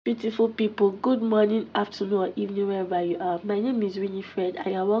Beautiful people, good morning, afternoon, or evening, wherever you are. My name is Winifred,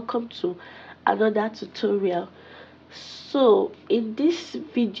 and you're welcome to another tutorial. So, in this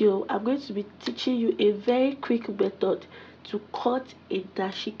video, I'm going to be teaching you a very quick method to cut a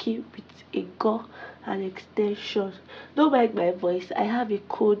dashiki with a gauze and extension. Don't mind my voice, I have a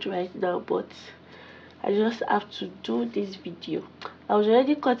cold right now, but I just have to do this video. I was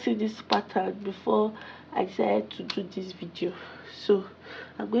already cutting this pattern before I decided to do this video, so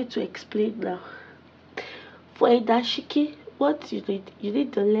I'm going to explain now. For a dashiki, what you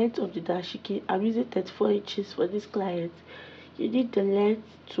need the length of the dashiki. I'm using 34 inches for this client. You need the length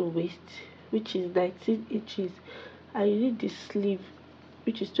to waist, which is 19 inches, and you need the sleeve,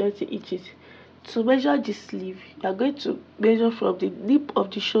 which is 20 inches. To measure the sleeve, you are going to measure from the nape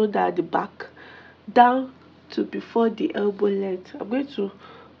of the shoulder at the back down to before the elbow length. I'm going to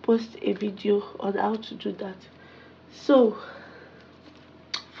post a video on how to do that. So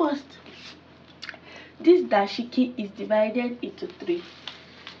first, this dashiki is divided into three.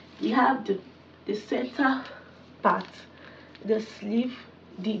 We have the center part, the sleeve,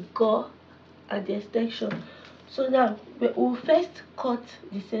 the gauze, and the extension. So now we'll first cut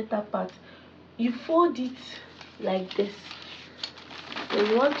the center part. You fold it like this. When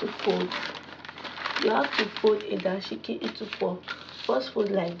you want to fold, you have to fold a dashiki into four. First fold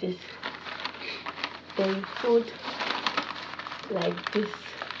like this, then you fold like this.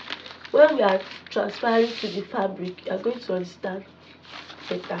 When we are transferring to the fabric, you are going to understand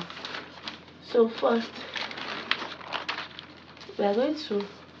better. So first, we are going to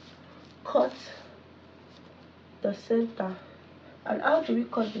cut the center. And how do we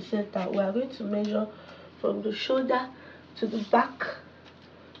cut the center? We are going to measure from the shoulder to the back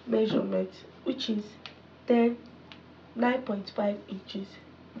measurement, which is 9.5 inches.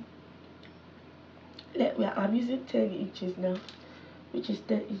 I'm using 10 inches now, which is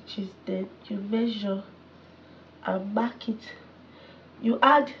 10 inches. Then you measure and mark it. You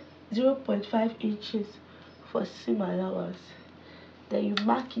add 0.5 inches for seam allowance. Then you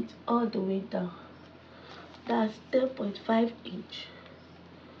mark it all the way down. That's 10.5 inch.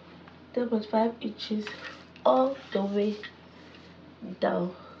 10.5 inches all the way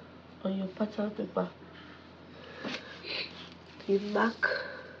down on your pattern paper. You mark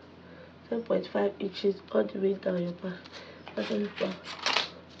 10.5 inches all the way down your pattern paper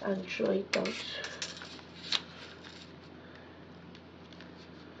and draw it out.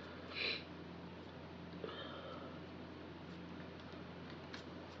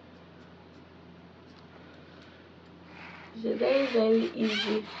 It's a very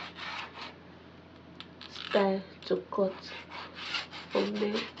easy style to cut from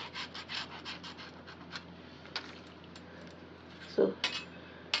there. So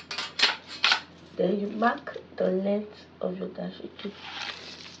then you mark the length of your dashiki,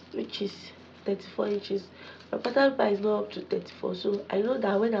 which is 34 inches. My pattern bar is not up to 34, so I know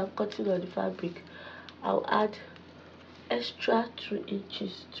that when I'm cutting on the fabric, I'll add extra 2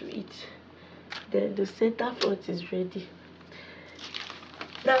 inches to it. Then the center front is ready.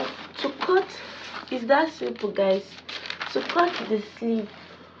 Now to cut is that simple, guys. To cut the sleeve,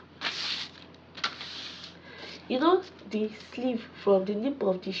 you know, the sleeve from the nape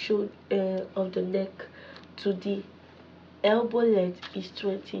of the shoulder of the neck to the elbow length is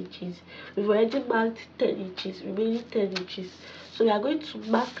 20 inches. We've already marked 10 inches, remaining 10 inches. So we are going to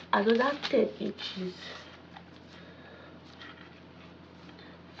mark another 10 inches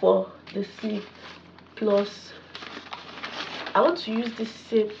for the sleeve. Plus, I want to use this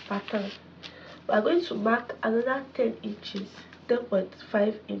same pattern. We are going to mark another 10 inches,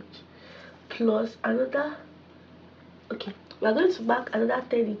 10.5 inch, plus another, okay, we are going to mark another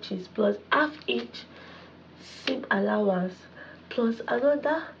 10 inches plus half inch seam allowance, plus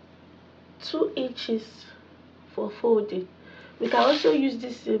another 2 inches for folding. We can also use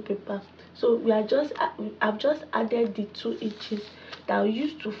this same paper. So I've just added the 2 inches that I'll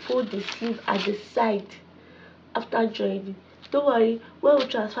use to fold the sleeve at the side after joining. Don't worry, when we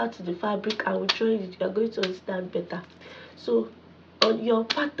transfer to the fabric and we join it, you are going to understand better. So on your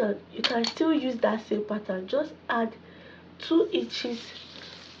pattern, you can still use that same pattern. Just add 2 inches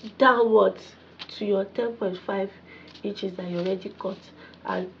downwards to your 10.5 inches that you already cut,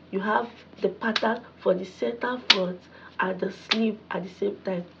 and you have the pattern for the center front and the sleeve at the same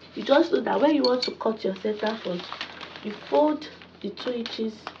time. You just know that when you want to cut your center front, you fold the 2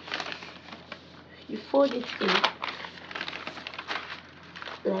 inches, you fold it in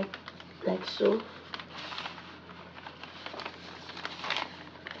like so.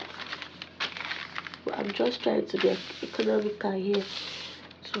 But I'm just trying to be economical here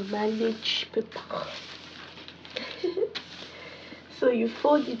to manage paper. So you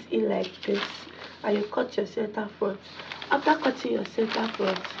fold it in like this and you cut your center front. After cutting your center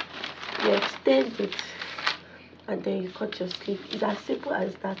front, you extend it and then you cut your sleeve. It's as simple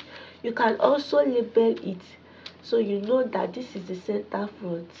as that. You can also label it so you know that this is the center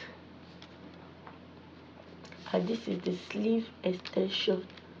front and this is the sleeve extension.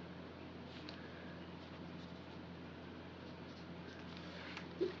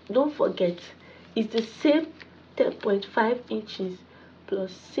 Don't forget, it's the same 10.5 inches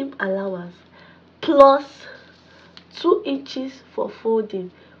plus seam allowance plus 2 inches for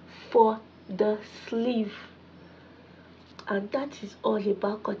folding for the sleeve. And that is all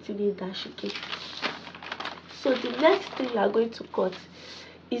about cutting a dashiki. So the next thing you are going to cut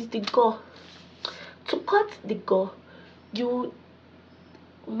is the gore. To cut the gore, you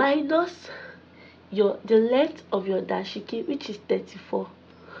minus the length of your dashiki, which is 34,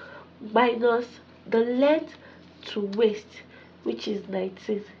 minus the length to waist, which is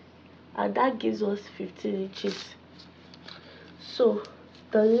 19, and that gives us 15 inches. So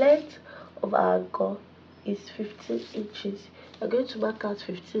the length of our gore is 15 inches. We're going to mark out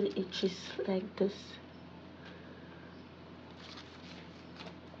 15 inches like this.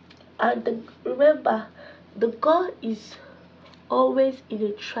 And remember, the gore is always in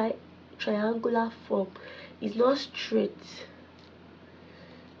a triangular form. It's not straight.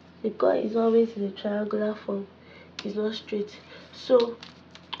 The gore is always in a triangular form. It's not straight. So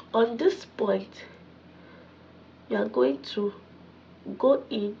on this point, you are going to go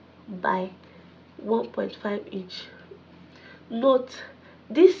in by 1.5 inch. Note,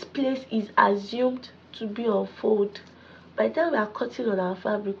 this place is assumed to be on fold. By the time we are cutting on our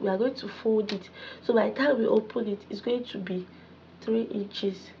fabric, we are going to fold it. So by the time we open it, it's going to be 3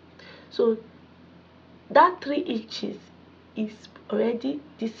 inches. So that 3 inches is already,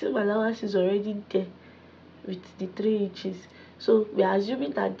 the seam allowance is already there with the 3 inches. So we are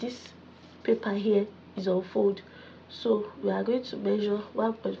assuming that this paper here is on fold. So we are going to measure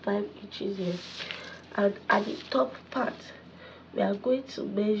 1.5 inches here. And at the top part, we are going to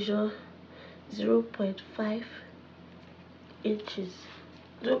measure 0.5 inches,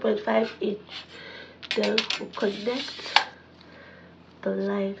 0.5 inch. Then we connect the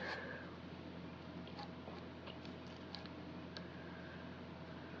line.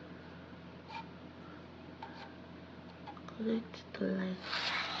 Connect the line.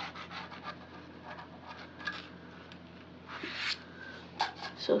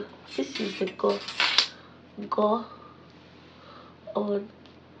 So this is the gore on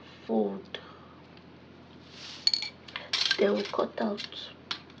fold. Then we cut out.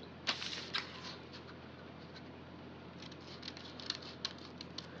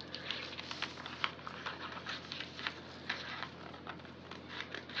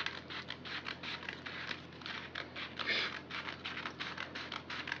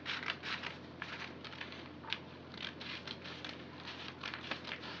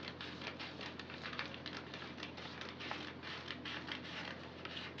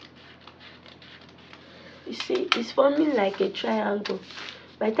 You see, it's forming like a triangle.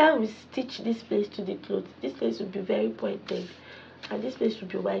 By the time we stitch this place to the cloth, this place will be very pointed and this place will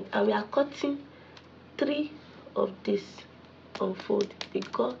be wide, and we are cutting 3 of this on fold. The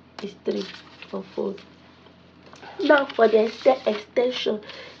gore is 3 on fold. Now for the extension,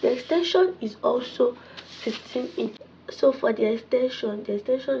 the extension is also 15 inches. So for the extension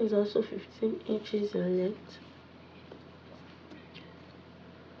is also 15 inches in length.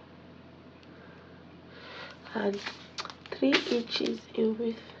 And 3 inches in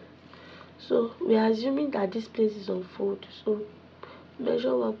width. So we are assuming that this place is on fold. So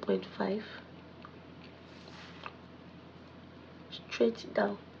measure 1.5 straight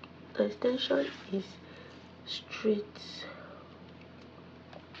down. The extension is straight.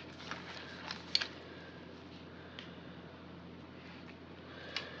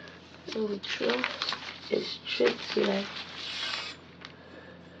 So we draw a straight line.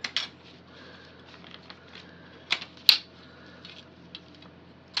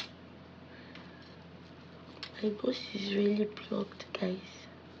 My nose is really blocked, guys.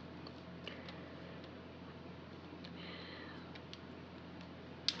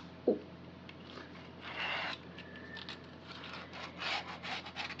 Oh.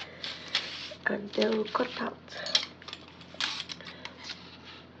 And then we'll cut out.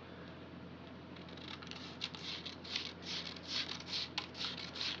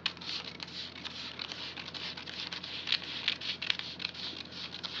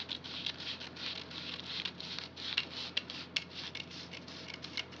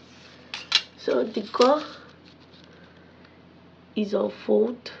 So the gore is on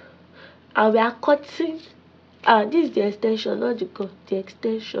fold and we are cutting This is the extension, not the cut, the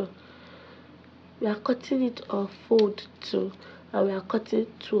extension. We are cutting it on fold 2, and we are cutting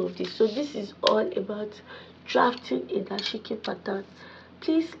 2 of this. So this is all about drafting a dashiki pattern.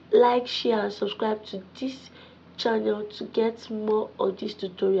 Please like, share and subscribe to this channel to get more of this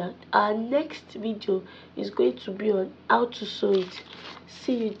tutorial. Our next video is going to be on how to sew it.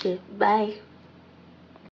 See you there. Bye.